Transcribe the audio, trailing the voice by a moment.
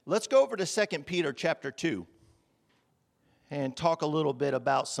Let's go over to 2 Peter chapter 2 and talk a little bit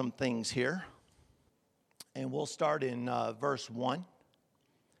about some things here. And we'll start in verse 1.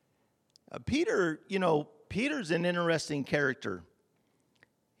 Peter's an interesting character.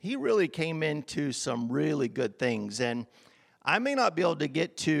 He really came into some really good things. And I may not be able to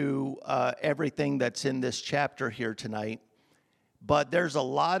get to everything that's in this chapter here tonight, but there's a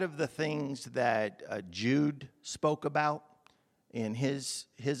lot of the things that Jude spoke about in his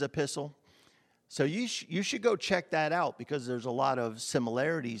epistle. So you should go check that out because there's a lot of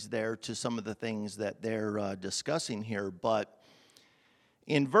similarities there to some of the things that they're discussing here. But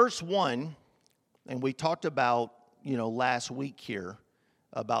in verse 1, and we talked about, last week here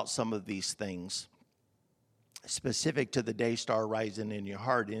about some of these things specific to the day star rising in your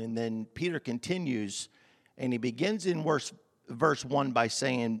heart. And then Peter continues, and he begins in verse 1 by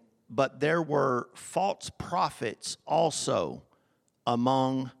saying, "But there were false prophets also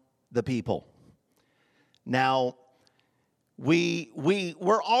among the people." Now,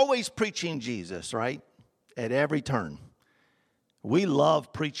 we're always preaching Jesus, right? At every turn. We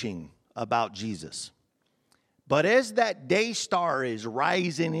love preaching about Jesus. But as that day star is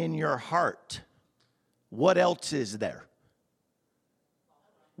rising in your heart, what else is there?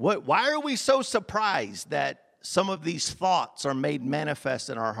 Why are we so surprised that some of these thoughts are made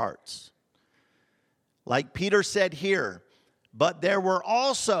manifest in our hearts? Like Peter said here, but there were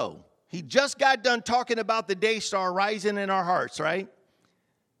also, he just got done talking about the day star rising in our hearts, right?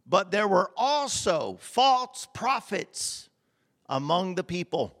 But there were also false prophets among the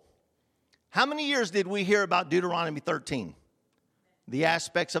people. How many years did we hear about Deuteronomy 13? The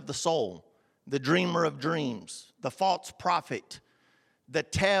aspects of the soul, the dreamer of dreams, the false prophet, the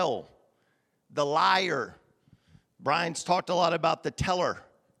tell, the liar. Brian's talked a lot about the teller,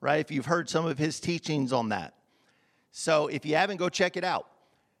 right? If you've heard some of his teachings on that. So if you haven't, go check it out.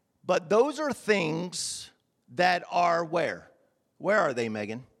 But those are things that are where? Where are they,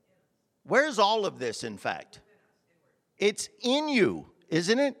 Megan? Where's all of this, in fact? It's in you,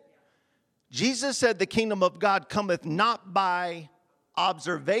 isn't it? Jesus said the kingdom of God cometh not by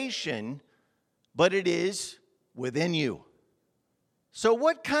observation, but it is within you. So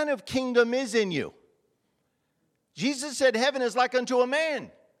what kind of kingdom is in you? Jesus said heaven is like unto a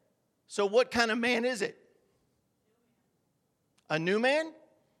man. So what kind of man is it? A new man?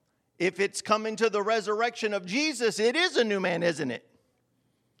 If it's coming to the resurrection of Jesus, it is a new man, isn't it?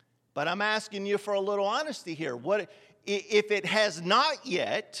 But I'm asking you for a little honesty here. What if it has not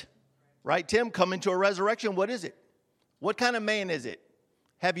yet, right, Tim, come into a resurrection, what is it? What kind of man is it?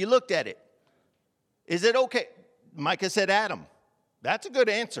 Have you looked at it? Is it okay? Micah said Adam. That's a good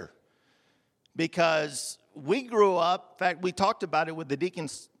answer. Because we grew up, in fact, we talked about it with the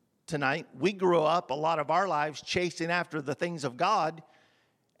deacons tonight. We grew up a lot of our lives chasing after the things of God.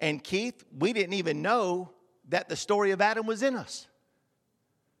 And Keith, we didn't even know that the story of Adam was in us.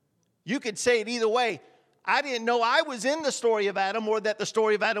 You could say it either way. I didn't know I was in the story of Adam or that the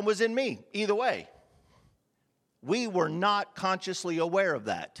story of Adam was in me. Either way. We were not consciously aware of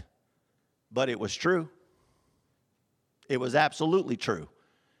that. But it was true. It was absolutely true.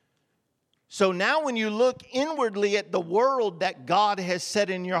 So now when you look inwardly at the world that God has set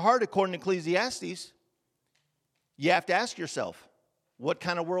in your heart, according to Ecclesiastes, you have to ask yourself, what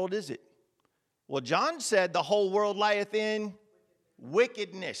kind of world is it? Well, John said the whole world lieth in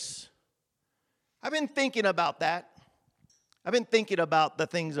wickedness. I've been thinking about that. I've been thinking about the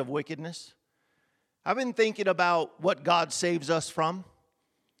things of wickedness. I've been thinking about what God saves us from.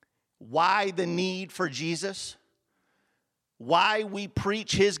 Why the need for Jesus. Why we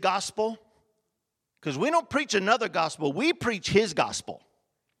preach his gospel. Because we don't preach another gospel. We preach his gospel.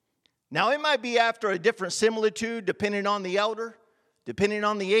 Now, it might be after a different similitude, depending on the elder, depending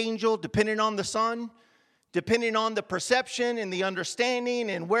on the angel, depending on the son, depending on the perception and the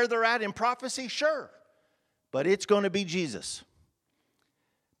understanding and where they're at in prophecy, sure. But it's going to be Jesus.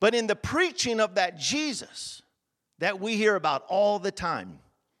 But in the preaching of that Jesus that we hear about all the time,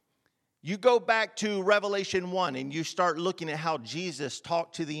 you go back to Revelation 1 and you start looking at how Jesus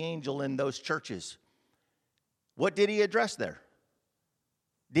talked to the angel in those churches. What did he address there?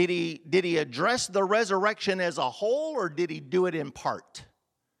 Did he address the resurrection as a whole, or did he do it in part?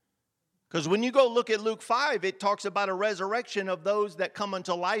 Because when you go look at Luke 5, it talks about a resurrection of those that come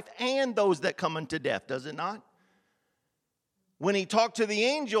unto life and those that come unto death, does it not? When he talked to the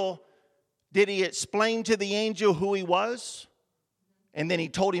angel, did he explain to the angel who he was? And then he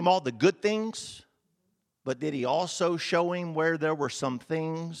told him all the good things? But did he also show him where there were some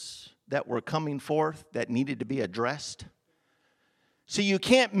things that were coming forth that needed to be addressed? So you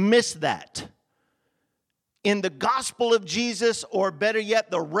can't miss that. in the gospel of Jesus, or better yet,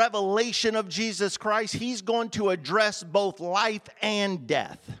 the revelation of Jesus Christ, he's going to address both life and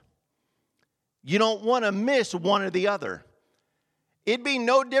death. You don't want to miss one or the other. It'd be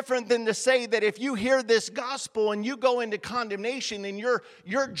no different than to say that if you hear this gospel and you go into condemnation and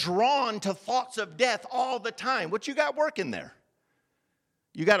you're drawn to thoughts of death all the time, what you got working there?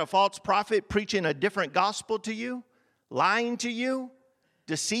 You got a false prophet preaching a different gospel to you, lying to you,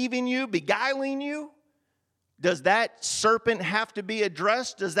 deceiving you, beguiling you? Does that serpent have to be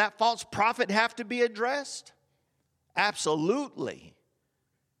addressed? Does that false prophet have to be addressed? Absolutely.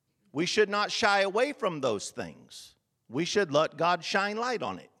 We should not shy away from those things. We should let God shine light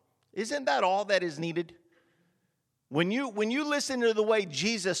on it. Isn't that all that is needed? When you listen to the way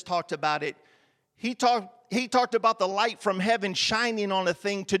Jesus talked about it, he talked about the light from heaven shining on a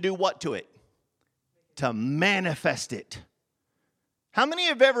thing to do what to it? To manifest it. How many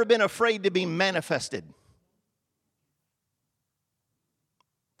have ever been afraid to be manifested?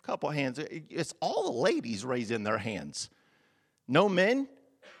 Couple hands. It's all the ladies raising their hands. No men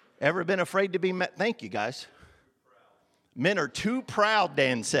ever been afraid to be Thank you, guys. Men are too proud,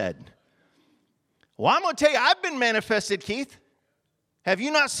 Dan said. Well, I'm going to tell you, I've been manifested, Keith. Have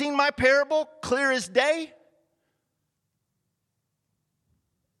you not seen my parable clear as day?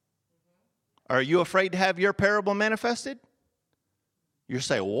 Are you afraid to have your parable manifested? You're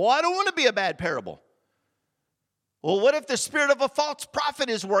saying, well, I don't want to be a bad parable. Well, what if the spirit of a false prophet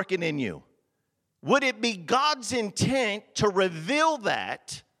is working in you? Would it be God's intent to reveal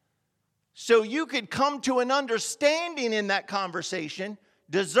that so you could come to an understanding in that conversation,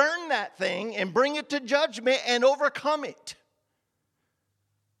 discern that thing, and bring it to judgment and overcome it?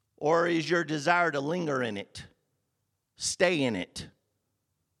 Or is your desire to linger in it, stay in it,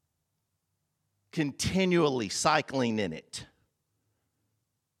 continually cycling in it?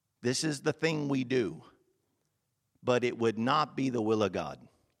 This is the thing we do. But it would not be the will of God.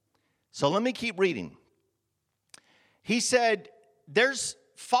 So let me keep reading. He said, there's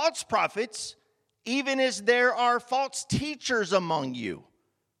false prophets, even as there are false teachers among you,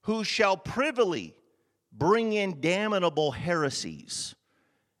 who shall privily bring in damnable heresies,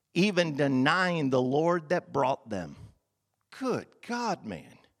 even denying the Lord that brought them. Good God,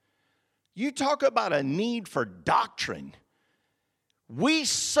 man. You talk about a need for doctrine. We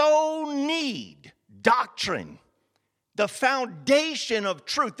so need doctrine. The foundation of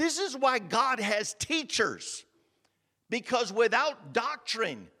truth. This is why God has teachers. Because without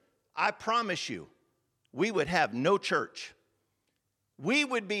doctrine, I promise you, we would have no church. We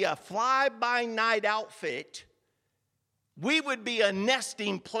would be a fly-by-night outfit. We would be a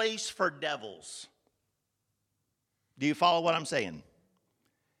nesting place for devils. Do you follow what I'm saying?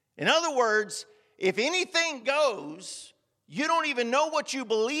 In other words, if anything goes, you don't even know what you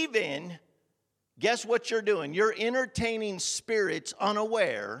believe in. Guess what you're doing? You're entertaining spirits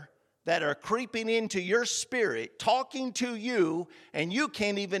unaware that are creeping into your spirit, talking to you, and you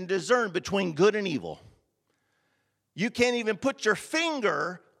can't even discern between good and evil. You can't even put your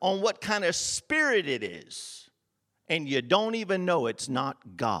finger on what kind of spirit it is, and you don't even know it's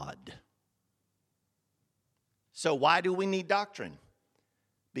not God. So why do we need doctrine?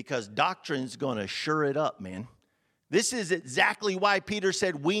 Because doctrine's going to sure it up, man. This is exactly why Peter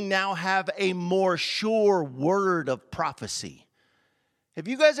said we now have a more sure word of prophecy. Have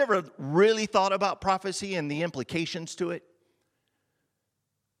you guys ever really thought about prophecy and the implications to it?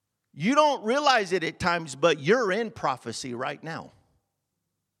 You don't realize it at times, but you're in prophecy right now.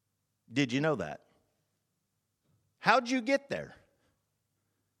 Did you know that? How'd you get there?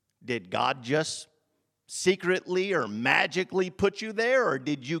 Did God just secretly or magically put you there, or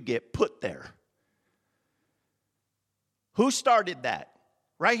did you get put there? Who started that?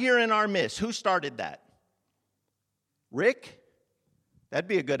 Right here in our midst, who started that? Rick? That'd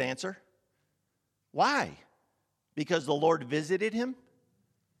be a good answer. Why? Because the Lord visited him?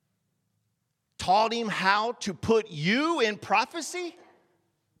 Taught him how to put you in prophecy?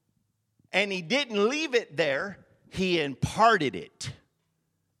 And he didn't leave it there. He imparted it.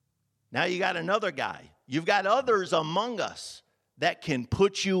 Now you got another guy. You've got others among us that can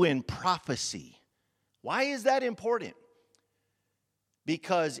put you in prophecy. Why is that important?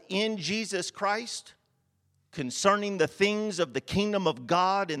 Because in Jesus Christ, concerning the things of the kingdom of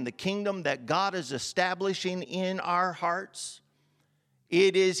God and the kingdom that God is establishing in our hearts,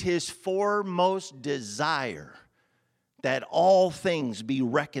 it is his foremost desire that all things be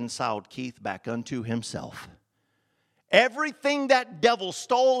reconciled, Keith, back unto himself. Everything that devil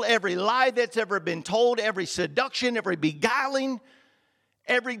stole, every lie that's ever been told, every seduction, every beguiling,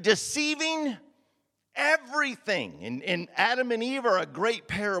 every deceiving, Everything. And Adam and Eve are a great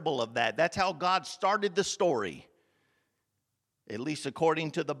parable of that. That's how God started the story, at least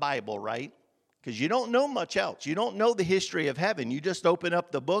according to the Bible, right? Because you don't know much else. You don't know the history of heaven. You just open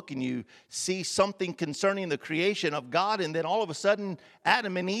up the book and you see something concerning the creation of God, and then all of a sudden,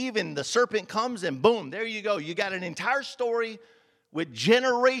 Adam and Eve and the serpent comes, and boom, there you go. You got an entire story with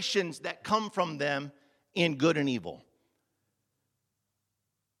generations that come from them in good and evil.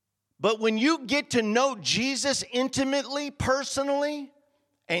 But when you get to know Jesus intimately, personally,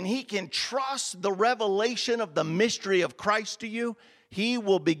 and he can trust the revelation of the mystery of Christ to you, he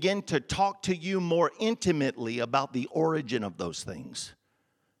will begin to talk to you more intimately about the origin of those things.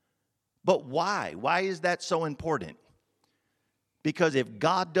 But why? Why is that so important? Because if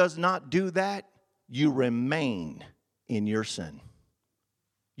God does not do that, you remain in your sin.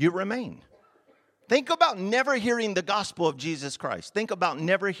 You remain. Think about never hearing the gospel of Jesus Christ. Think about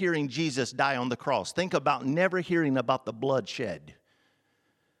never hearing Jesus die on the cross. Think about never hearing about the blood shed.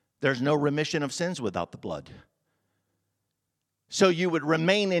 There's no remission of sins without the blood. So you would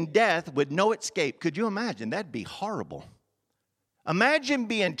remain in death with no escape. Could you imagine? That'd be horrible. Imagine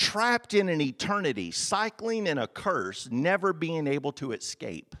being trapped in an eternity, cycling in a curse, never being able to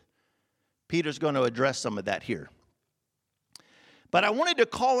escape. Peter's going to address some of that here. But I wanted to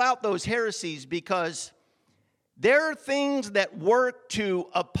call out those heresies because there are things that work to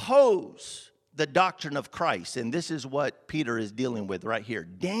oppose the doctrine of Christ. And this is what Peter is dealing with right here.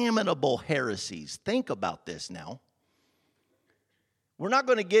 Damnable heresies. Think about this now. We're not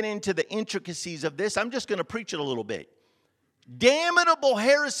going to get into the intricacies of this. I'm just going to preach it a little bit. Damnable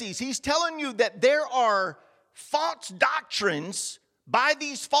heresies. He's telling you that there are false doctrines by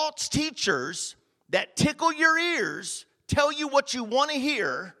these false teachers that tickle your ears, tell you what you want to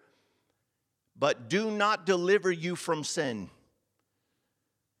hear, but do not deliver you from sin.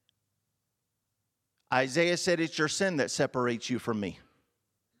 Isaiah said it's your sin that separates you from me.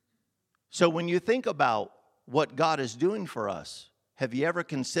 So when you think about what God is doing for us, have you ever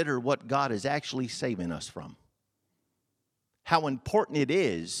considered what God is actually saving us from? How important it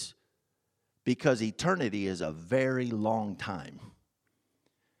is, because eternity is a very long time.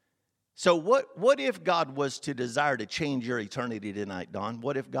 So what if God was to desire to change your eternity tonight, Don?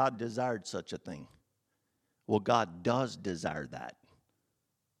 What if God desired such a thing? Well, God does desire that.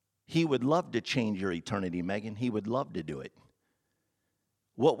 He would love to change your eternity, Megan. He would love to do it.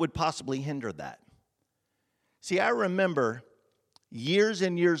 What would possibly hinder that? See, I remember years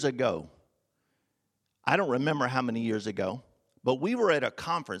and years ago, I don't remember how many years ago, but we were at a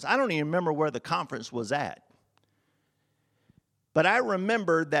conference. I don't even remember where the conference was at. But I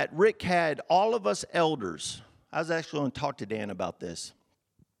remember that Rick had all of us elders. I was actually going to talk to Dan about this,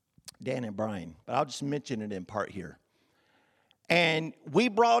 Dan and Brian, but I'll just mention it in part here. And we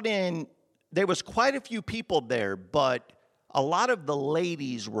brought in, there was quite a few people there, but a lot of the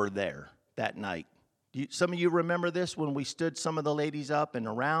ladies were there that night. Some of you remember this when we stood some of the ladies up and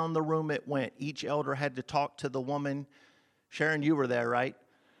around the room it went. Each elder had to talk to the woman. Sharon, you were there, right?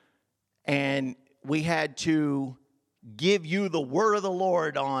 And we had to give you the word of the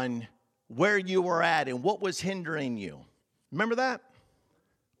Lord on where you were at and what was hindering you. Remember that?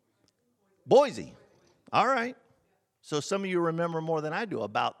 Boise. All right. So some of you remember more than I do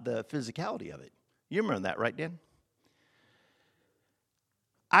about the physicality of it. You remember that, right, Dan?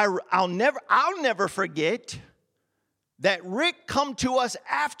 I'll never forget that Rick come to us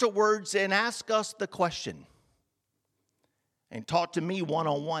afterwards and ask us the question and talk to me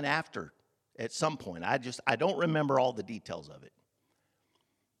one-on-one after at some point. I don't remember all the details of it.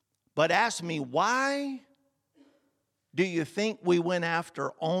 But ask me, why do you think we went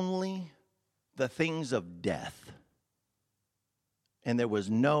after only the things of death? And there was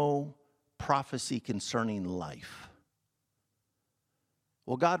no prophecy concerning life.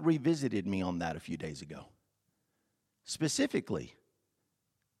 Well, God revisited me on that a few days ago. Specifically,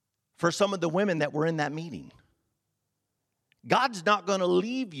 for some of the women that were in that meeting. God's not going to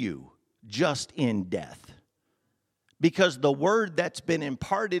leave you just in death. Because the word that's been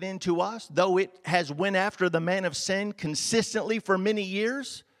imparted into us, though it has went after the man of sin consistently for many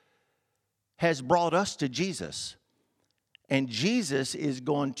years, has brought us to Jesus. And Jesus is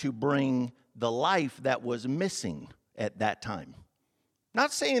going to bring the life that was missing at that time.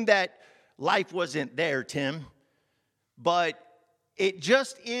 Not saying that life wasn't there, Tim, but it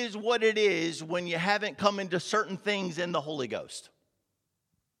just is what it is when you haven't come into certain things in the Holy Ghost.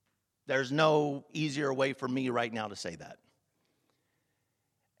 There's no easier way for me right now to say that.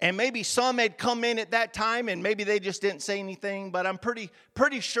 And maybe some had come in at that time and maybe they just didn't say anything, but I'm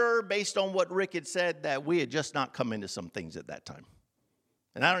pretty sure based on what Rick had said that we had just not come into some things at that time.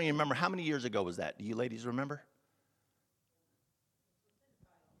 And I don't even remember how many years ago was that. Do you ladies remember?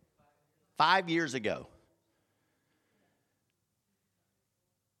 5 years ago.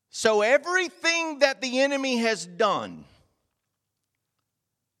 So everything that the enemy has done,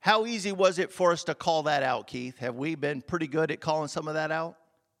 how easy was it for us to call that out, Keith? Have we been pretty good at calling some of that out?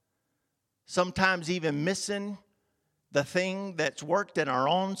 Sometimes even missing the thing that's worked in our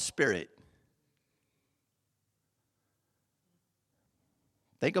own spirit.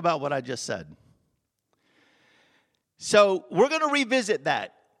 Think about what I just said. So we're going to revisit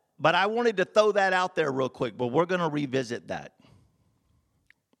that. But I wanted to throw that out there real quick, but we're going to revisit that.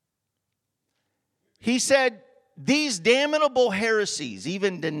 He said, these damnable heresies,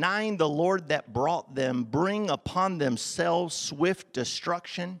 even denying the Lord that brought them, bring upon themselves swift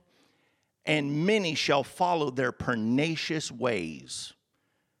destruction, and many shall follow their pernicious ways,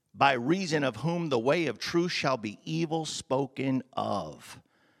 by reason of whom the way of truth shall be evil spoken of.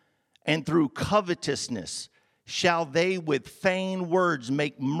 And through covetousness shall they with feigned words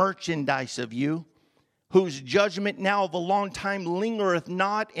make merchandise of you, whose judgment now of a long time lingereth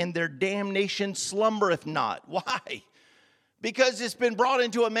not, and their damnation slumbereth not. Why? Because it's been brought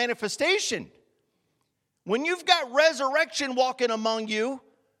into a manifestation. When you've got resurrection walking among you,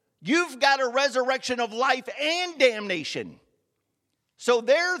 you've got a resurrection of life and damnation. So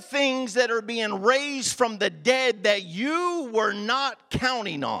there are things that are being raised from the dead that you were not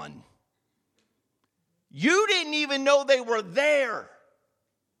counting on. You didn't even know they were there.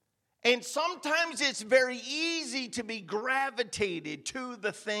 And sometimes it's very easy to be gravitated to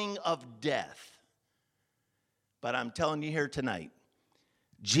the thing of death. But I'm telling you here tonight,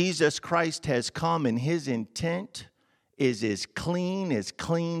 Jesus Christ has come and his intent is as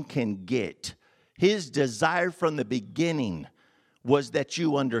clean can get. His desire from the beginning was that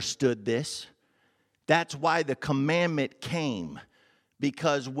you understood this. That's why the commandment came.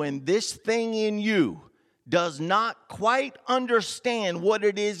 Because when this thing in you does not quite understand what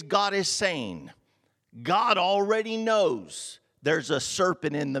it is God is saying, God already knows there's a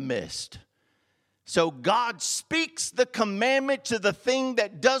serpent in the midst. So God speaks the commandment to the thing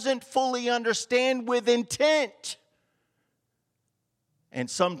that doesn't fully understand with intent. And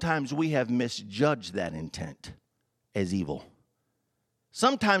sometimes we have misjudged that intent as evil.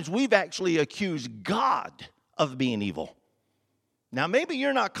 Sometimes we've actually accused God of being evil. Now, maybe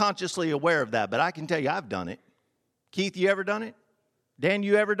you're not consciously aware of that, but I can tell you I've done it. Keith, you ever done it? Dan,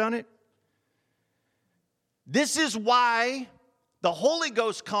 you ever done it? This is why the Holy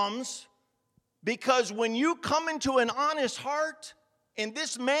Ghost comes, because when you come into an honest heart and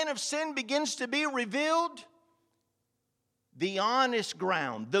this man of sin begins to be revealed, the honest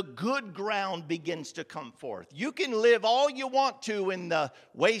ground, the good ground begins to come forth. You can live all you want to in the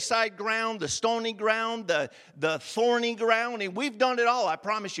wayside ground, the stony ground, the thorny ground, and we've done it all, I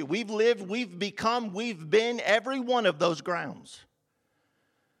promise you. We've lived, we've become, we've been every one of those grounds.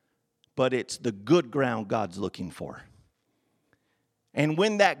 But it's the good ground God's looking for. And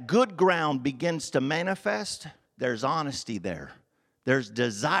when that good ground begins to manifest, there's honesty there. There's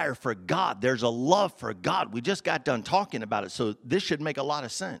desire for God. There's a love for God. We just got done talking about it, so this should make a lot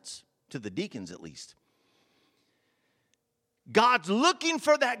of sense to the deacons at least. God's looking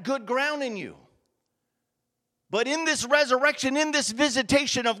for that good ground in you. But in this resurrection, in this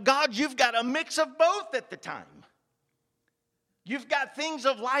visitation of God, you've got a mix of both at the time. You've got things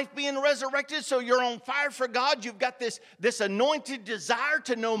of life being resurrected, so you're on fire for God. You've got this anointed desire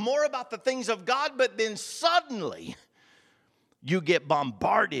to know more about the things of God, but then suddenly you get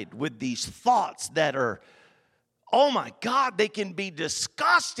bombarded with these thoughts that are, oh my God, they can be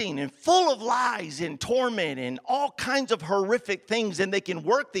disgusting and full of lies and torment and all kinds of horrific things, and they can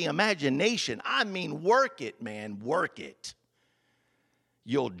work the imagination. I mean, work it, man, work it.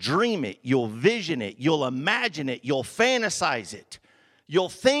 You'll dream it, you'll vision it, you'll imagine it, you'll fantasize it, you'll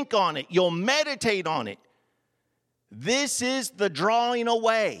think on it, you'll meditate on it. This is the drawing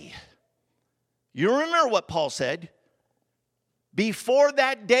away. You remember what Paul said? Before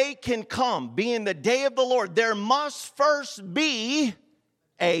that day can come, being the day of the Lord, there must first be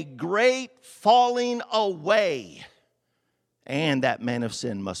a great falling away, and that man of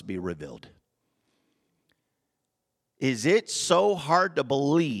sin must be revealed. Is it so hard to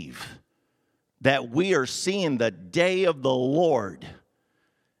believe that we are seeing the day of the Lord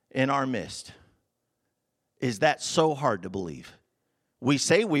in our midst? Is that so hard to believe? We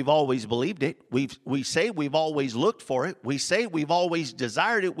say we've always believed it. We say we've always looked for it. We say we've always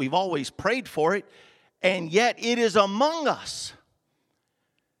desired it. We've always prayed for it. And yet it is among us.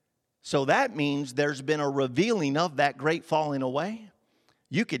 So that means there's been a revealing of that great falling away.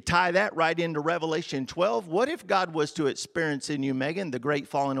 You could tie that right into Revelation 12. What if God was to experience in you, Megan, the great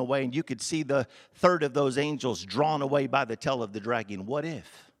falling away, and you could see the third of those angels drawn away by the tail of the dragon? What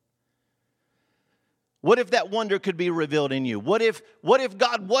if? What if that wonder could be revealed in you? What if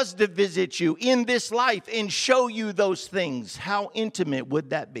God was to visit you in this life and show you those things? How intimate would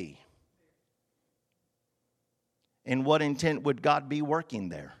that be? And what intent would God be working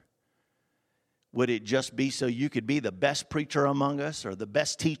there? Would it just be so you could be the best preacher among us, or the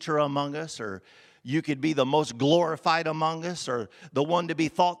best teacher among us, or you could be the most glorified among us, or the one to be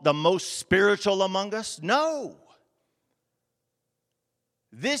thought the most spiritual among us? No.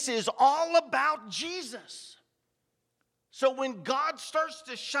 This is all about Jesus. So when God starts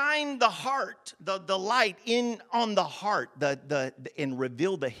to shine the heart, the light in on the heart, and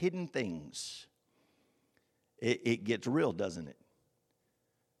reveal the hidden things, it gets real, doesn't it?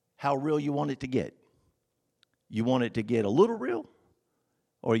 How real you want it to get? You want it to get a little real,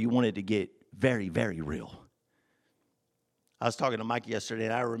 or you want it to get very, very real? I was talking to Mike yesterday,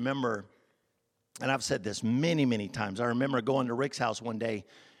 and I remember, and I've said this many, many times, I remember going to Rick's house one day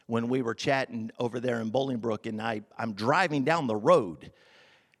when we were chatting over there in Bolingbrook, and I'm driving down the road.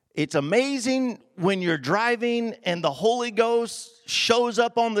 It's amazing when you're driving and the Holy Ghost shows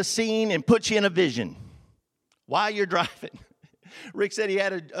up on the scene and puts you in a vision while you're driving. Rick said he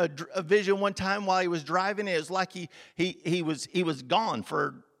had a vision one time while he was driving. It was like he was gone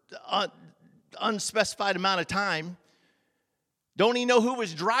for unspecified amount of time. Don't even know who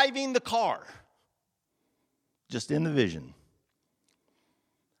was driving the car. Just in the vision.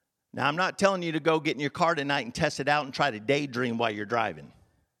 Now, I'm not telling you to go get in your car tonight and test it out and try to daydream while you're driving.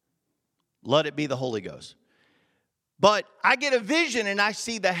 Let it be the Holy Ghost. But I get a vision and I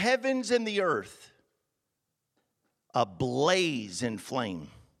see the heavens and the earth ablaze in flame,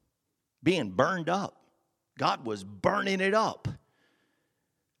 being burned up. God was burning it up.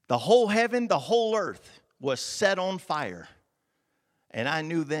 The whole heaven, the whole earth was set on fire. And I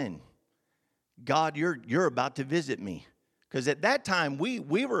knew then, God, you're about to visit me. Because at that time, we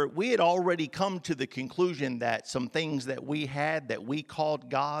had already come to the conclusion that some things that we had that we called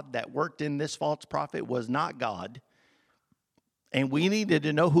God, that worked in this false prophet, was not God. And we needed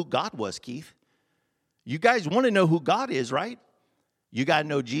to know who God was, Keith. You guys want to know who God is, right? You got to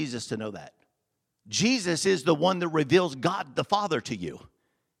know Jesus to know that. Jesus is the one that reveals God the Father to you.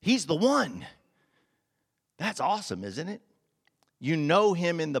 He's the one. That's awesome, isn't it? You know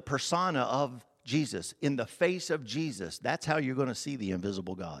him in the persona of Jesus, in the face of Jesus. That's how you're going to see the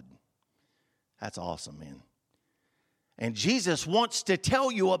invisible God. That's awesome, man. And Jesus wants to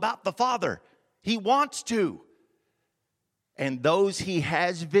tell you about the Father. He wants to. And those he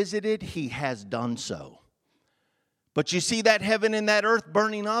has visited, he has done so. But you see that heaven and that earth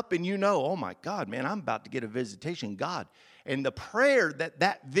burning up, and you know, oh my God, man, I'm about to get a visitation, God. And the prayer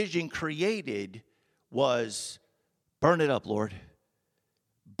that vision created was, burn it up, Lord.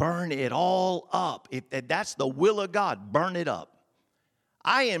 Burn it all up. If that's the will of God, burn it up.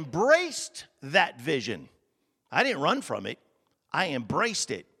 I embraced that vision. I didn't run from it. I embraced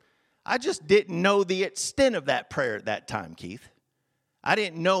it. I just didn't know the extent of that prayer at that time, Keith. I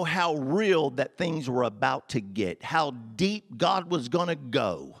didn't know how real that things were about to get, how deep God was going to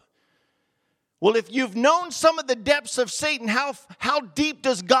go. Well, if you've known some of the depths of Satan, how deep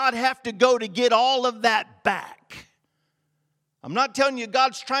does God have to go to get all of that back? I'm not telling you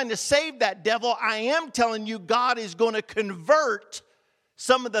God's trying to save that devil. I am telling you God is going to convert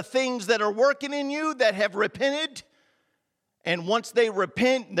some of the things that are working in you that have repented. And once they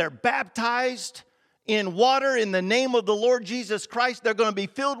repent, they're baptized in water in the name of the Lord Jesus Christ. They're going to be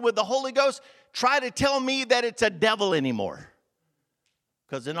filled with the Holy Ghost. Try to tell me that it's a devil anymore.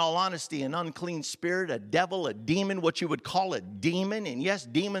 Because in all honesty, an unclean spirit, a devil, a demon, what you would call a demon, and yes,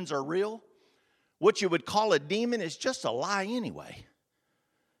 demons are real. What you would call a demon is just a lie anyway.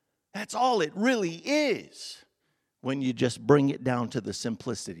 That's all it really is when you just bring it down to the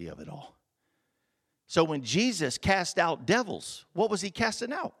simplicity of it all. So when Jesus cast out devils, what was he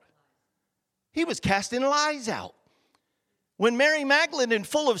casting out? He was casting lies out. When Mary Magdalene,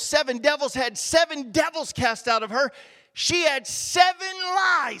 full of 7 devils, had 7 devils cast out of her, she had 7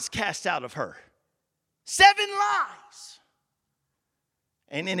 lies cast out of her. 7 lies.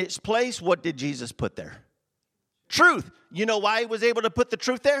 And in its place, what did Jesus put there? Truth. You know why he was able to put the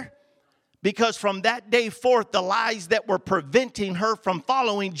truth there? Because from that day forth, the lies that were preventing her from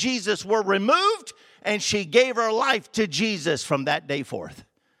following Jesus were removed, and she gave her life to Jesus from that day forth.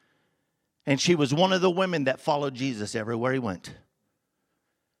 And she was one of the women that followed Jesus everywhere he went.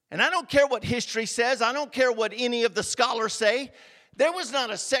 And I don't care what history says. I don't care what any of the scholars say. There was not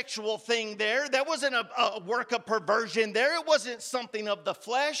a sexual thing there. There wasn't a work of perversion there. It wasn't something of the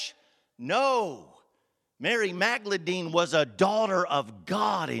flesh. No. Mary Magdalene was a daughter of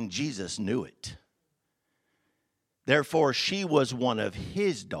God, and Jesus knew it. Therefore, she was one of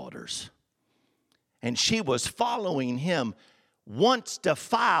his daughters. And she was following him, once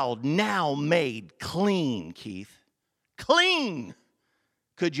defiled, now made clean, Keith. Clean.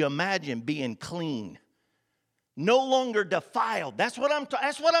 Could you imagine being clean? No longer defiled. That's what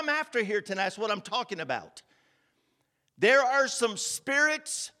I'm after here tonight. That's what I'm talking about. There are some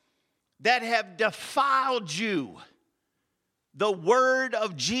spirits that have defiled you. The word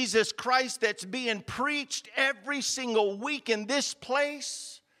of Jesus Christ that's being preached every single week in this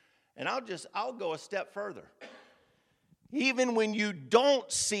place. And I'll go a step further. Even when you don't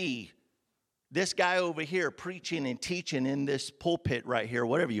see this guy over here preaching and teaching in this pulpit right here,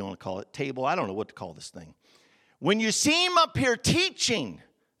 whatever you want to call it, table, I don't know what to call this thing. When you see him up here teaching,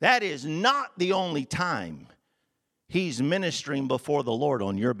 that is not the only time he's ministering before the Lord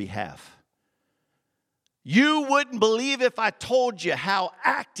on your behalf. You wouldn't believe if I told you how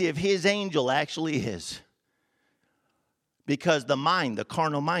active his angel actually is. Because the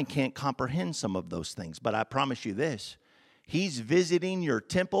carnal mind can't comprehend some of those things. But I promise you this, he's visiting your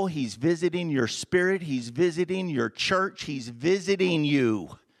temple, he's visiting your spirit, he's visiting your church, he's visiting you.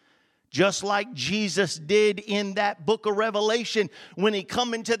 Just like Jesus did in that book of Revelation when he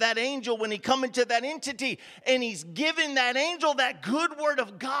come into that angel, when he come into that entity, and he's giving that angel that good word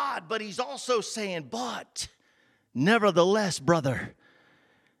of God, but he's also saying, but nevertheless, brother,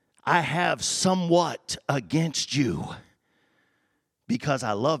 I have somewhat against you. Because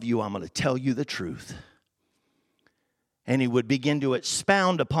I love you, I'm going to tell you the truth. And he would begin to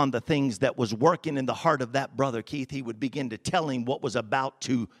expound upon the things that was working in the heart of that brother, Keith. He would begin to tell him what was about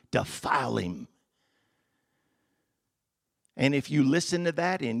to defile him. And if you listen to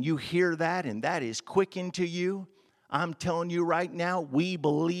that and you hear that and that is quickened to you, I'm telling you right now, we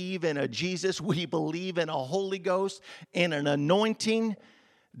believe in a Jesus. We believe in a Holy Ghost and an anointing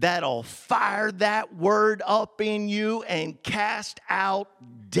that'll fire that word up in you and cast out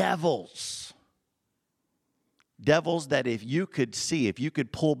devils. Devils that if you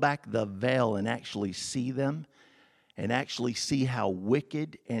could pull back the veil and actually see them, and actually see how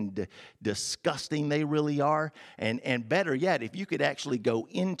wicked and disgusting they really are, and better yet, if you could actually go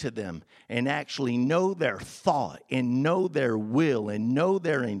into them and actually know their thought and know their will and know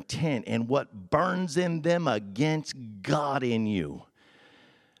their intent and what burns in them against God in you,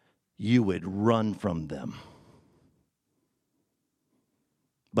 you would run from them.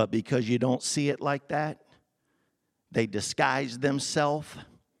 But because you don't see it like that, they disguise themselves.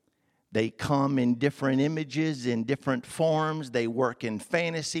 They come in different images, in different forms. They work in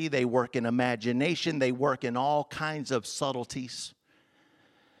fantasy. They work in imagination. They work in all kinds of subtleties.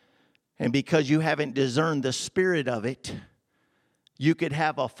 And because you haven't discerned the spirit of it, you could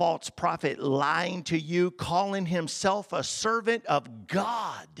have a false prophet lying to you, calling himself a servant of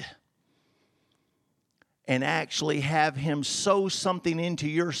God, and actually have him sow something into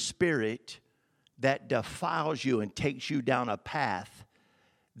your spirit that defiles you and takes you down a path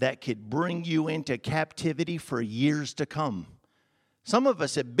that could bring you into captivity for years to come. Some of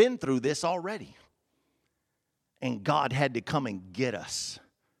us have been through this already, and God had to come and get us.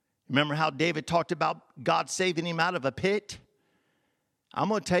 Remember how David talked about God saving him out of a pit? I'm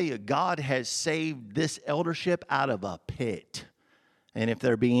going to tell you, God has saved this eldership out of a pit. And if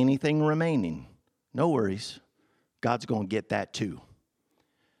there be anything remaining, no worries. God's going to get that too.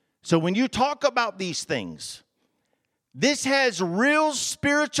 So when you talk about these things, this has real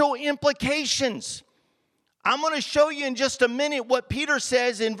spiritual implications. I'm going to show you in just a minute what Peter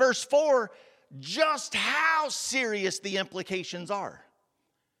says in verse 4, just how serious the implications are.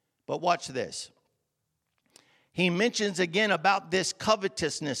 But watch this. He mentions again about this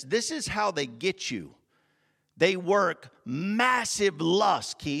covetousness. This is how they get you. They work massive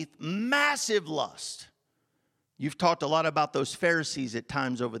lust, Keith, massive lust. You've talked a lot about those Pharisees at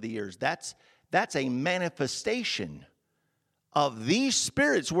times over the years. That's a manifestation of these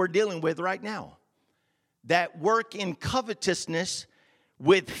spirits we're dealing with right now that work in covetousness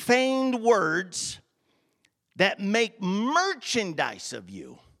with feigned words that make merchandise of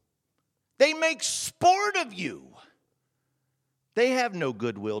you. They make sport of you. They have no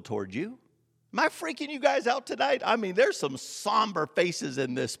goodwill toward you. Am I freaking you guys out tonight? I mean, there's some somber faces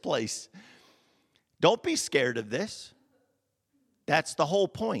in this place. Don't be scared of this. That's the whole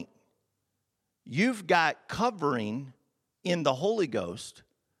point. You've got covering in the Holy Ghost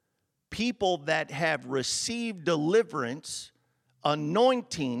people that have received deliverance,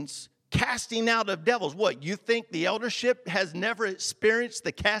 anointings, casting out of devils. What, you think the eldership has never experienced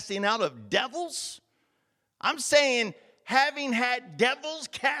the casting out of devils? I'm saying, having had devils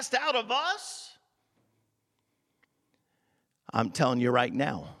cast out of us, I'm telling you right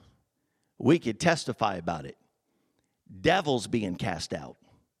now, we could testify about it. Devils being cast out.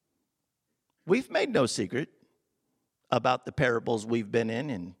 We've made no secret about the parables we've been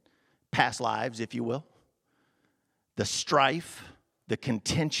in past lives, if you will. The strife, the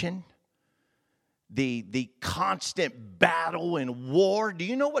contention, the constant battle and war. Do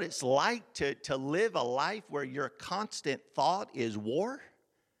you know what it's like to live a life where your constant thought is war?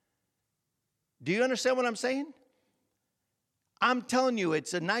 Do you understand what I'm saying? I'm telling you,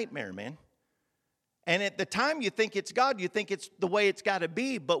 it's a nightmare, man. And at the time you think it's God, you think it's the way it's got to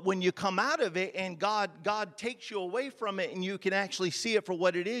be. But when you come out of it and God takes you away from it and you can actually see it for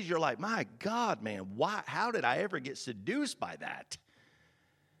what it is, you're like, my God, man, why? How did I ever get seduced by that?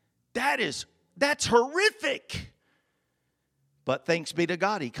 That's horrific. But thanks be to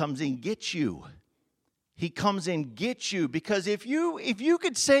God, he comes and gets you. He comes and gets you, because if you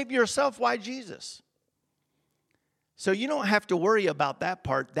could save yourself, why Jesus? So you don't have to worry about that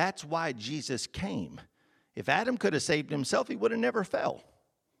part. That's why Jesus came. If Adam could have saved himself, he would have never fell.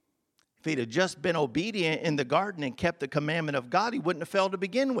 If he'd have just been obedient in the garden and kept the commandment of God, he wouldn't have fell to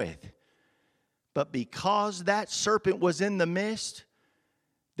begin with. But because that serpent was in the midst,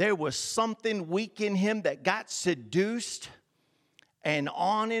 there was something weak in him that got seduced, and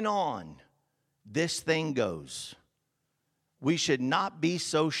on this thing goes. We should not be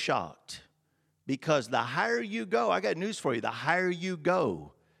so shocked. Because the higher you go, I got news for you, the higher you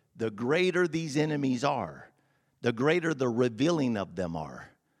go, the greater these enemies are, the greater the revealing of them are.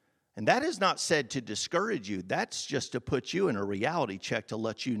 And that is not said to discourage you. That's just to put you in a reality check to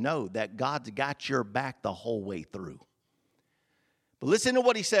let you know that God's got your back the whole way through. But listen to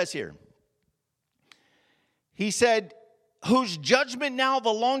what he says here. He said, whose judgment now of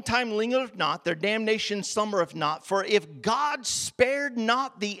a long time lingereth not, their damnation summereth not. For if God spared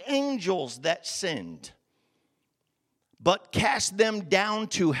not the angels that sinned, but cast them down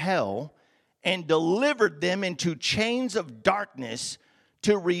to hell, and delivered them into chains of darkness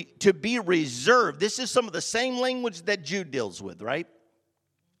to be reserved. This is some of the same language that Jude deals with, right?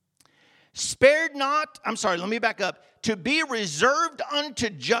 Spared not, let me back up. To be reserved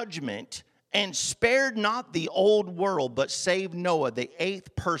unto judgment, and spared not the old world, but saved Noah, the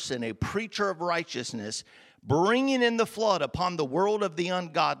eighth person, a preacher of righteousness, bringing in the flood upon the world of the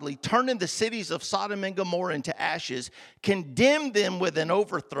ungodly, turning the cities of Sodom and Gomorrah into ashes, condemned them with an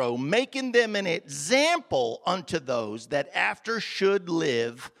overthrow, making them an example unto those that after should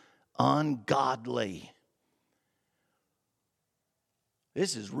live ungodly.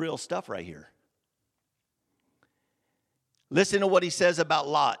 This is real stuff right here. Listen to what he says about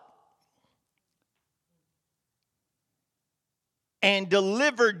Lot. And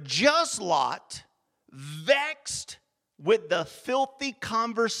delivered just Lot, vexed with the filthy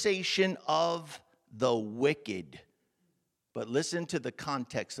conversation of the wicked. But listen to the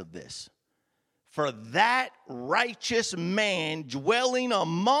context of this. For that righteous man dwelling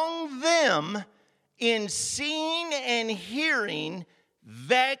among them, in seeing and hearing,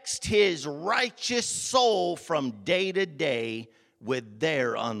 vexed his righteous soul from day to day with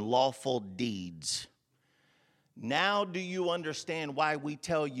their unlawful deeds. Now do you understand why we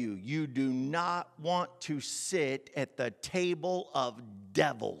tell you, you do not want to sit at the table of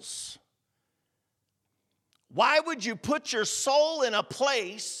devils? Why would you put your soul in a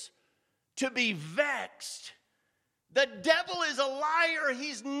place to be vexed? The devil is a liar.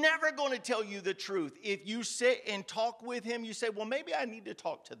 He's never going to tell you the truth. If you sit and talk with him, you say, well, maybe I need to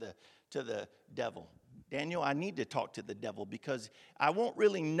talk to the devil. Daniel, I need to talk to the devil because I won't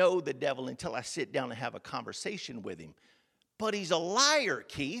really know the devil until I sit down and have a conversation with him. But he's a liar,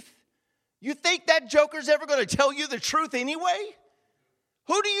 Keith. You think that joker's ever going to tell you the truth anyway?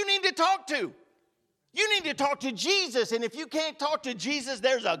 Who do you need to talk to? You need to talk to Jesus. And if you can't talk to Jesus,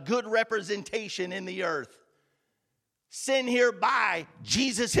 there's a good representation in the earth. Sent here by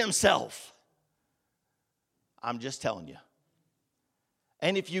Jesus himself. I'm just telling you.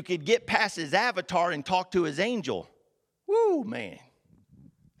 And if you could get past his avatar and talk to his angel, whoo, man,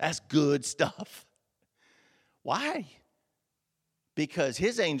 that's good stuff. Why? Because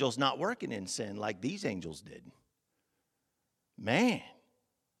his angel's not working in sin like these angels did. Man,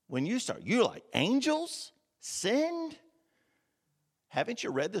 when you're like, angels sinned? Haven't you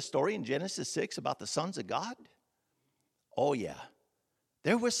read the story in Genesis 6 about the sons of God? Oh, yeah.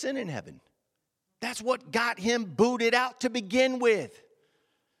 There was sin in heaven. That's what got him booted out to begin with.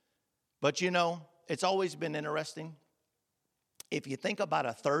 But you know, it's always been interesting. If you think about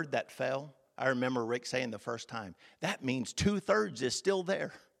a third that fell, I remember Rick saying the first time, that means 2/3 is still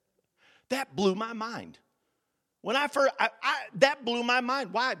there. That blew my mind. When that blew my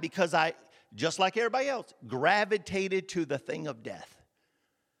mind. Why? Because I, just like everybody else, gravitated to the thing of death.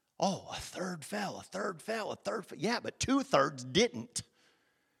 Oh, a third fell, a third fell, a third fell. Yeah, but 2/3 didn't.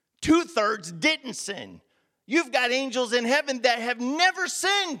 2/3 didn't sin. You've got angels in heaven that have never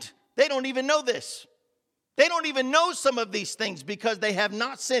sinned. They don't even know this. They don't even know some of these things because they have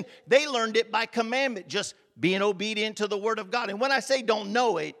not sinned. They learned it by commandment, just being obedient to the word of God. And when I say don't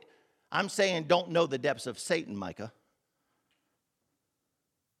know it, I'm saying don't know the depths of Satan, Micah.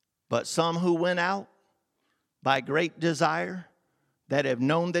 But some who went out by great desire that have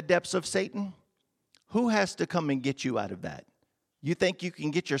known the depths of Satan, who has to come and get you out of that? You think you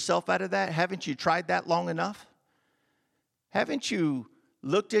can get yourself out of that? Haven't you tried that long enough? Haven't you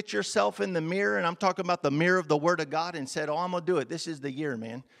looked at yourself in the mirror, and I'm talking about the mirror of the Word of God, and said, oh, I'm going to do it. This is the year,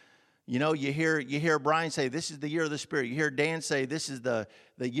 man. You know, you hear Brian say, this is the year of the Spirit. You hear Dan say, this is the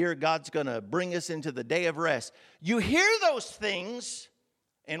year God's going to bring us into the day of rest. You hear those things,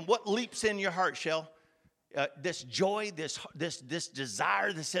 and what leaps in your heart, Shell? This joy, this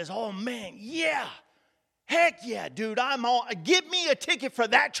desire that says, oh, man, yeah. Heck yeah, dude, give me a ticket for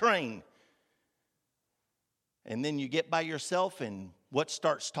that train. And then you get by yourself, and what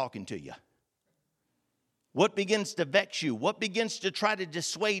starts talking to you? What begins to vex you? What begins to try to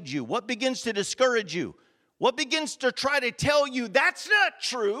dissuade you? What begins to discourage you? What begins to try to tell you that's not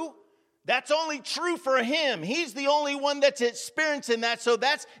true? That's only true for him. He's the only one that's experiencing that, so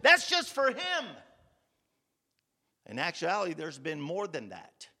that's just for him. In actuality, there's been more than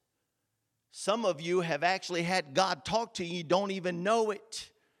that. Some of you have actually had God talk to you, you don't even know it,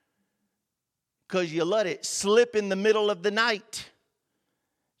 because you let it slip in the middle of the night.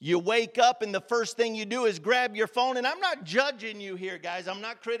 You wake up and the first thing you do is grab your phone. And I'm not judging you here, guys. I'm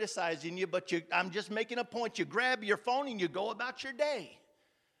not criticizing you, but I'm just making a point. You grab your phone and you go about your day.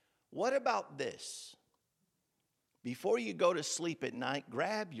 What about this? Before you go to sleep at night,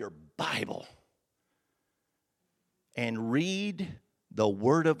 grab your Bible and read the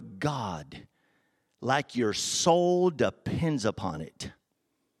Word of God like your soul depends upon it.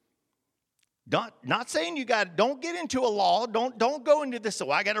 Not saying don't get into a law. Don't go into this.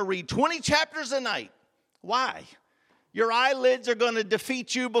 So I got to read 20 chapters a night. Why? Your eyelids are going to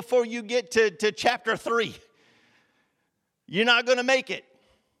defeat you before you get to chapter 3. You're not going to make it.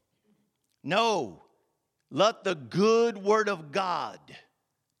 No. Let the good word of God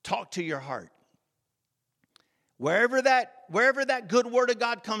talk to your heart. Wherever that good word of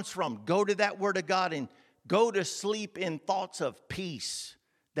God comes from, go to that word of God and go to sleep in thoughts of peace.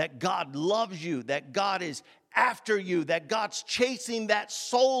 That God loves you, that God is after you, that God's chasing that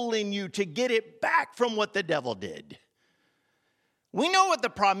soul in you to get it back from what the devil did. We know what the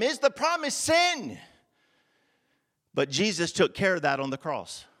problem is. The problem is sin. But Jesus took care of that on the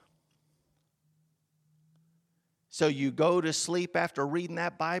cross. So you go to sleep after reading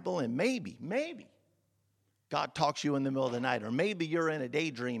that Bible, and maybe God talks to you in the middle of the night, or maybe you're in a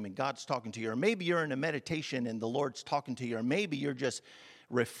daydream and God's talking to you, or maybe you're in a meditation and the Lord's talking to you, or maybe you're just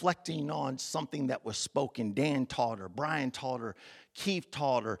reflecting on something that was spoken, Dan taught, or Brian taught, or Keith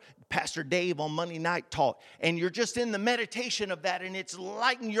taught, or Pastor Dave on Monday night taught, and you're just in the meditation of that, and it's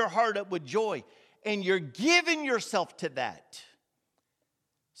lighting your heart up with joy, and you're giving yourself to that.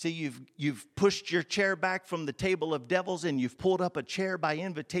 See, you've pushed your chair back from the table of devils, and you've pulled up a chair by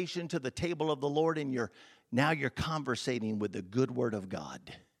invitation to the table of the Lord, and now you're conversating with the good word of God.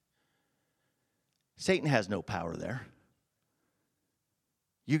 Satan has no power there.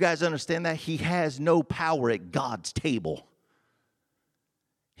 You guys understand that? He has no power at God's table.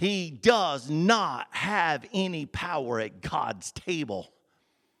 He does not have any power at God's table.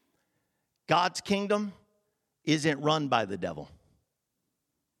 God's kingdom isn't run by the devil.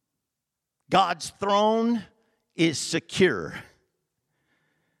 God's throne is secure.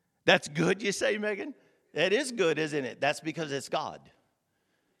 That's good, you say, Megan? That is good, isn't it? That's because it's God.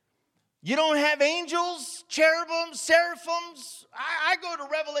 You don't have angels, cherubim, seraphims. I go to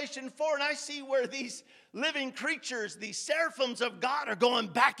Revelation 4 and I see where these living creatures, these seraphims of God, are going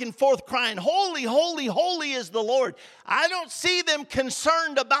back and forth crying, holy, holy, holy is the Lord. I don't see them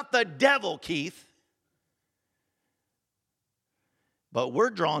concerned about the devil, Keith. But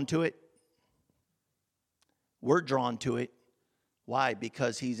we're drawn to it. We're drawn to it. Why?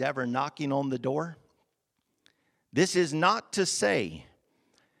 Because he's ever knocking on the door. This is not to say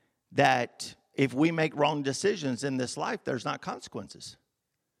that if we make wrong decisions in this life, there's not consequences.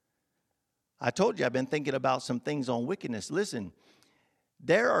 I told you I've been thinking about some things on wickedness. Listen,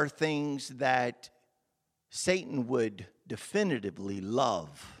 there are things that Satan would definitively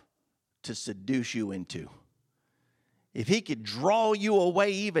love to seduce you into. If he could draw you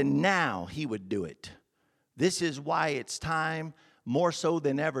away even now, he would do it. This is why it's time more so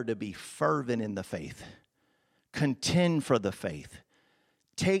than ever to be fervent in the faith. Contend for the faith.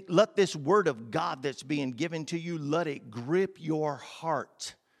 Let this word of God that's being given to you, let it grip your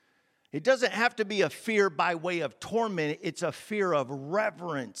heart. It doesn't have to be a fear by way of torment. It's a fear of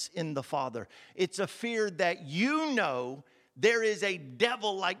reverence in the Father. It's a fear that you know there is a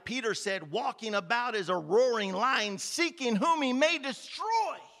devil, like Peter said, walking about as a roaring lion, seeking whom he may destroy.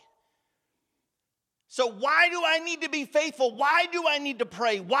 So why do I need to be faithful? Why do I need to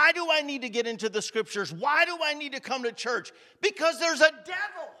pray? Why do I need to get into the scriptures? Why do I need to come to church? Because there's a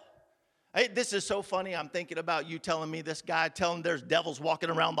devil. Hey, this is so funny. I'm thinking about you telling me this guy, telling there's devils walking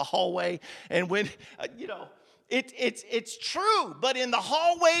around the hallway. And when, it's true. But in the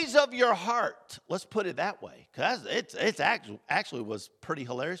hallways of your heart, let's put it that way. Because it's actually was pretty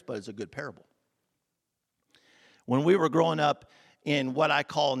hilarious, but it's a good parable. When we were growing up in what I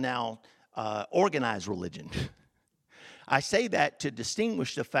call now organized religion, I say that to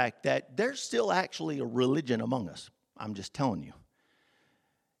distinguish the fact that there's still actually a religion among us. I'm just telling you.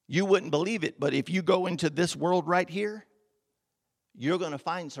 You wouldn't believe it, but if you go into this world right here, you're going to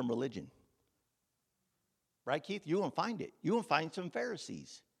find some religion. Right, Keith? You're going to find it. You're going to find some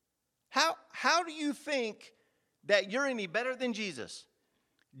Pharisees. How do you think that you're any better than Jesus?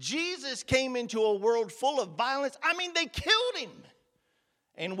 Jesus came into a world full of violence. I mean, they killed him.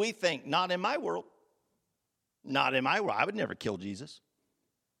 And we think, not in my world. Not in my world. I would never kill Jesus.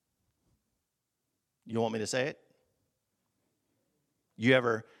 You want me to say it? You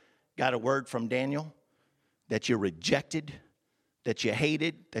ever got a word from Daniel that you rejected, that you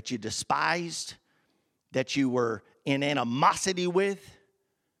hated, that you despised, that you were in animosity with?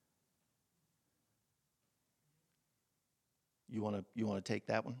 You want to take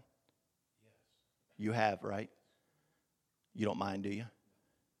that one? Yes. You have, right? You don't mind, do you?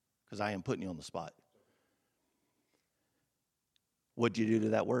 Because I am putting you on the spot. What'd you do to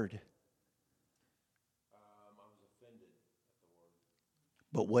that word?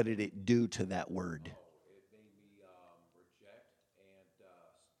 But what did it do to that word? It made me reject and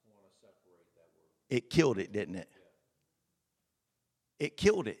want to separate that word. It killed it, didn't it? Yeah. It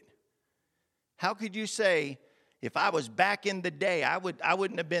killed it. How could you say, if I was back in the day, I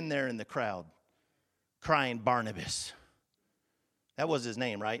wouldn't have been there in the crowd crying Barnabas. That was his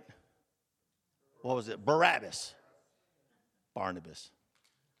name, right? What was it? Barabbas. Barnabas.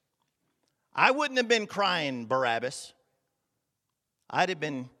 I wouldn't have been crying Barabbas. I'd have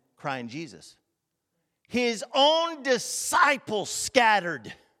been crying Jesus. His own disciples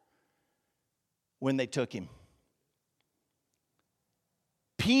scattered when they took him.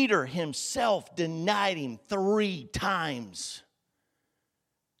 Peter himself denied him 3 times.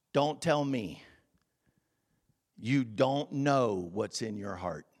 Don't tell me you don't know what's in your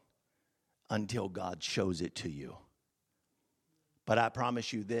heart until God shows it to you. But I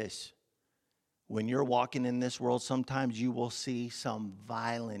promise you this. When you're walking in this world, sometimes you will see some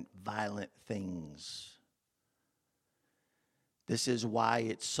violent things. This is why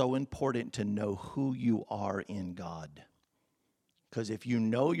it's so important to know who you are in God. Because if you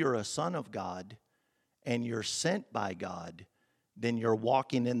know you're a son of God and you're sent by God, then you're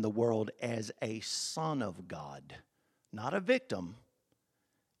walking in the world as a son of God, not a victim.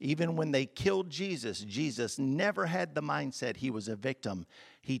 Even when they killed Jesus, Jesus never had the mindset he was a victim.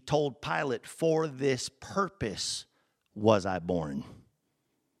 He told Pilate, for this purpose was I born.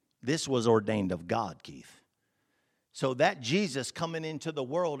 This was ordained of God, Keith. So that Jesus coming into the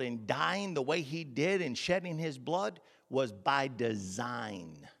world and dying the way he did and shedding his blood was by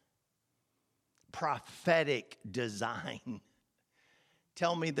design. Prophetic design.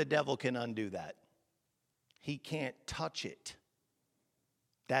 Tell me the devil can undo that. He can't touch it.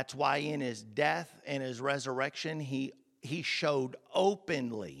 That's why in his death and his resurrection, he showed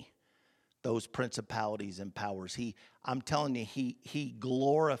openly those principalities and powers. I'm telling you, he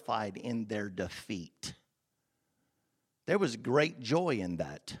glorified in their defeat. There was great joy in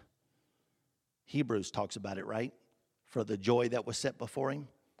that. Hebrews talks about it, right? For the joy that was set before him.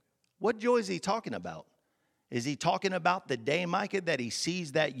 What joy is he talking about? Is he talking about the day, Micah, that he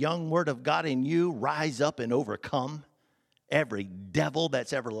sees that young word of God in you rise up and overcome every devil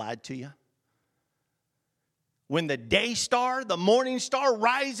that's ever lied to you? When the day star, the morning star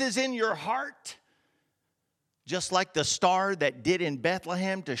rises in your heart, just like the star that did in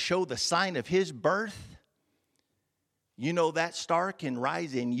Bethlehem to show the sign of his birth, you know that star can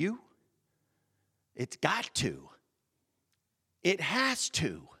rise in you? It's got to. It has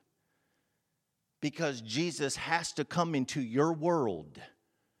to. Because Jesus has to come into your world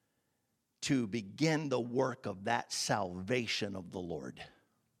to begin the work of that salvation of the Lord.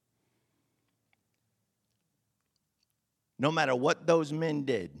 No matter what those men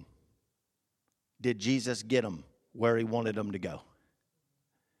did Jesus get them where he wanted them to go?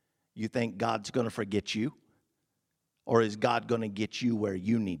 You think God's going to forget you? Or is God going to get you where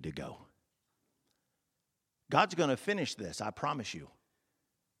you need to go? God's going to finish this, I promise you.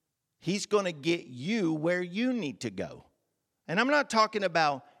 He's going to get you where you need to go. And I'm not talking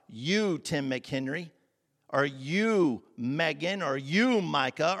about you, Tim McHenry, or you, Megan, or you,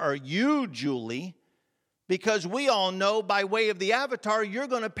 Micah, or you, Julie, because we all know by way of the avatar, you're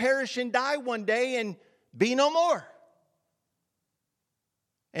going to perish and die one day and be no more.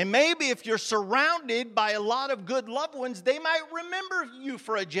 And maybe if you're surrounded by a lot of good loved ones, they might remember you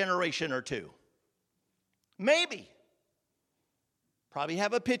for a generation or two. Maybe. Probably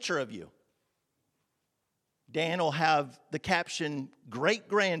have a picture of you. Dan will have the caption, Great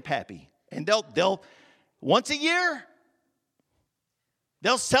Grandpappy. And they'll once a year,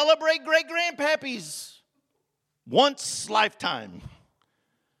 they'll celebrate Great Grandpappies once lifetime.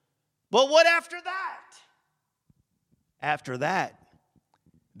 But what after that? After that,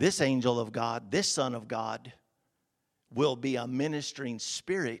 this angel of God, this Son of God, will be a ministering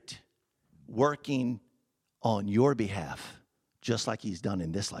spirit working on your behalf, just like he's done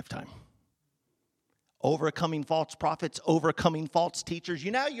in this lifetime. Overcoming false prophets, overcoming false teachers.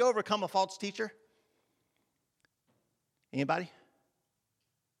 You know how you overcome a false teacher? Anybody?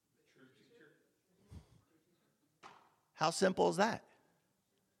 How simple is that?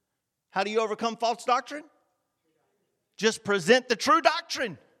 How do you overcome false doctrine? Just present the true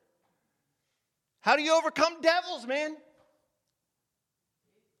doctrine. How do you overcome devils, man?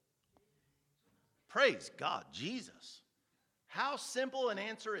 Praise God, Jesus. How simple an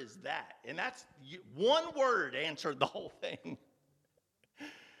answer is that? And that's one word answered the whole thing.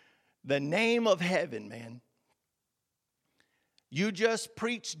 The name of heaven, man. You just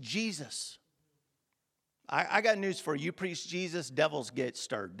preach Jesus. I got news for you. You preach Jesus, devils get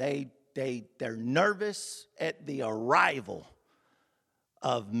stirred. They're nervous at the arrival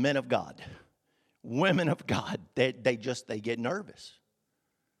of men of God, women of God. They get nervous.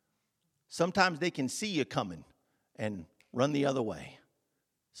 Sometimes they can see you coming and run the other way.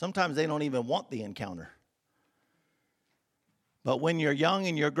 Sometimes they don't even want the encounter. But when you're young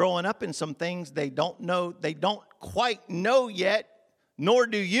and you're growing up in some things they don't quite know yet, nor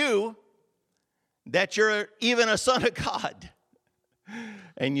do you, that you're even a son of God.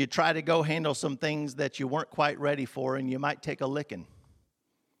 And you try to go handle some things that you weren't quite ready for, and you might take a licking.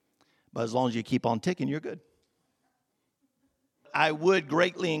 But as long as you keep on ticking, you're good. I would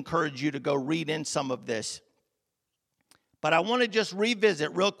greatly encourage you to go read in some of this. But I want to just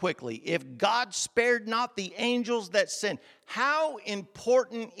revisit real quickly. If God spared not the angels that sinned, how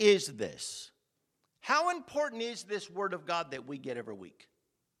important is this? How important is this word of God that we get every week?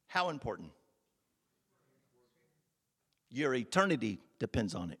 How important? Your eternity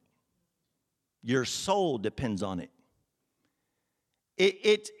depends on it. Your soul depends on it.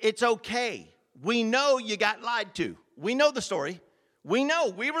 It's okay. We know you got lied to. We know the story. We know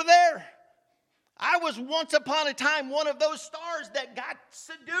we were there. I was once upon a time one of those stars that got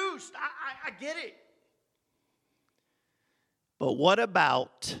seduced. I get it. But what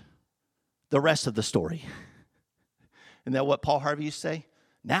about the rest of the story? Isn't that what Paul Harvey used to say?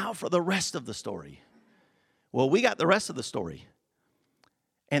 Now for the rest of the story. Well, we got the rest of the story.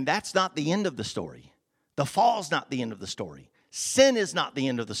 And that's not the end of the story. The fall's not the end of the story. Sin is not the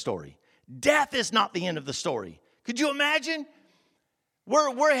end of the story. Death is not the end of the story. Could you imagine?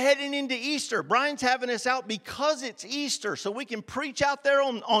 We're heading into Easter. Brian's having us out because it's Easter, so we can preach out there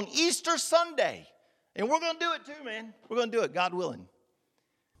on Easter Sunday. And we're going to do it too, man. We're going to do it, God willing.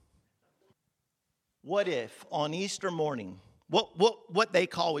 What if on Easter morning, what they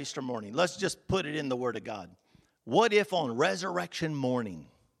call Easter morning, let's just put it in the Word of God. What if on resurrection morning,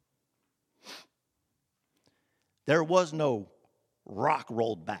 there was no rock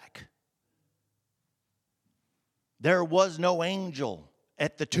rolled back? There was no angel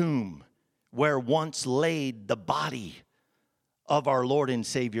at the tomb where once laid the body of our Lord and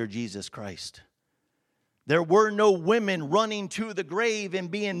Savior Jesus Christ. There were no women running to the grave and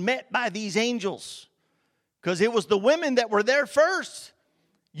being met by these angels, because it was the women that were there first.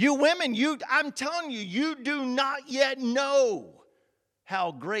 You women, I'm telling you, you do not yet know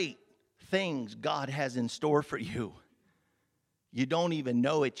how great things God has in store for you. You don't even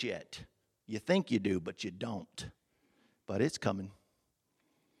know it yet. You think you do, but you don't. But it's coming.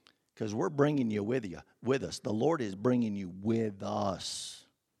 Because we're bringing you with us. The Lord is bringing you with us.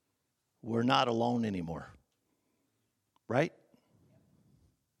 we're not alone anymore. Right?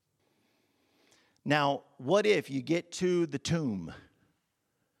 Now, what if you get to the tomb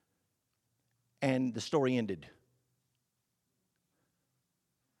and the story ended?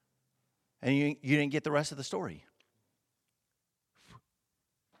 And you didn't get the rest of the story.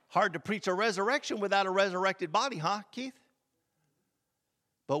 Hard to preach a resurrection without a resurrected body, huh, Keith?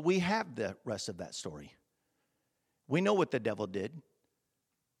 But we have the rest of that story. We know what the devil did,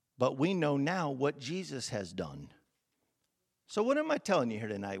 but we know now what Jesus has done. So what am I telling you here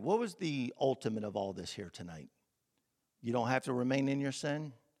tonight? What was the ultimate of all this here tonight? You don't have to remain in your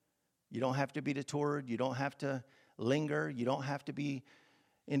sin. You don't have to be detoured. You don't have to linger. You don't have to be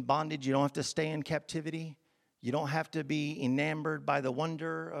in bondage. You don't have to stay in captivity. You don't have to be enamored by the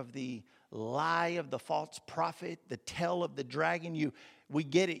wonder of the lie of the false prophet, the tale of the dragon. We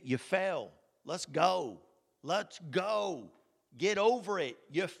get it. You fail. Let's go. Let's go. Get over it.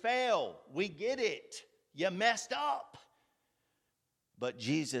 You fail. We get it. You messed up. But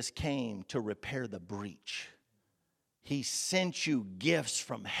Jesus came to repair the breach. He sent you gifts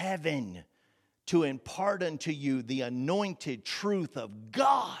from heaven to impart unto you the anointed truth of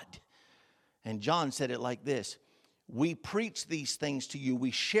God. And John said it like this: we preach these things to you, we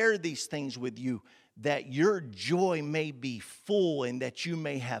share these things with you, that your joy may be full and that you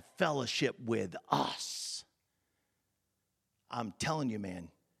may have fellowship with us. I'm telling you, man,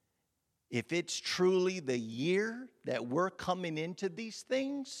 if it's truly the year that we're coming into these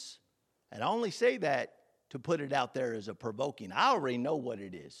things, and I only say that to put it out there as a provoking, I already know what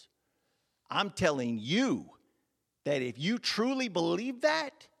it is. I'm telling you that if you truly believe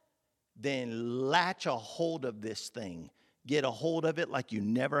that, then latch a hold of this thing. Get a hold of it like you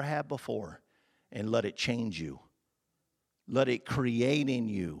never have before, and let it change you. Let it create in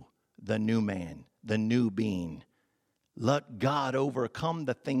you the new man, the new being. Let God overcome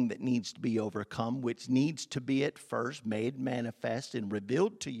the thing that needs to be overcome, which needs to be at first made manifest and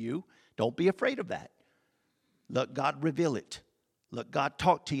revealed to you. Don't be afraid of that. Let God reveal it. Let God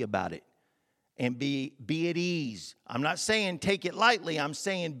talk to you about it. And be at ease. I'm not saying take it lightly. I'm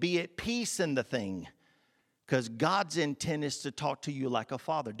saying be at peace in the thing. Because God's intent is to talk to you like a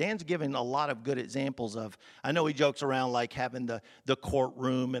father. Dan's given a lot of good examples of, I know he jokes around like having the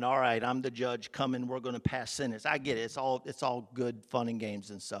courtroom and all right, I'm the judge coming, we're going to pass sentence. I get it. It's all good fun and games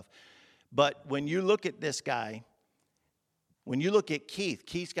and stuff. But when you look at this guy, when you look at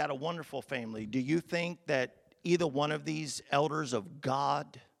Keith's got a wonderful family. Do you think that either one of these elders of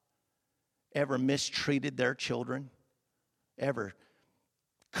God ever mistreated their children? Ever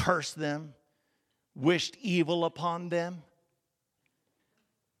cursed them? Wished evil upon them?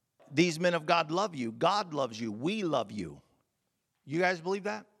 These men of God love you. God loves you. We love you. You guys believe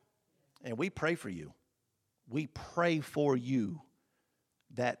that? And we pray for you. We pray for you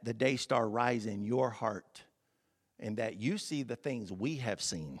that the day star rise in your heart and that you see the things we have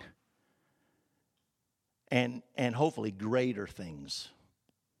seen and hopefully greater things.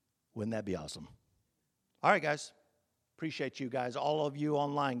 Wouldn't that be awesome? All right, guys. Appreciate you guys. All of you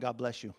online, God bless you.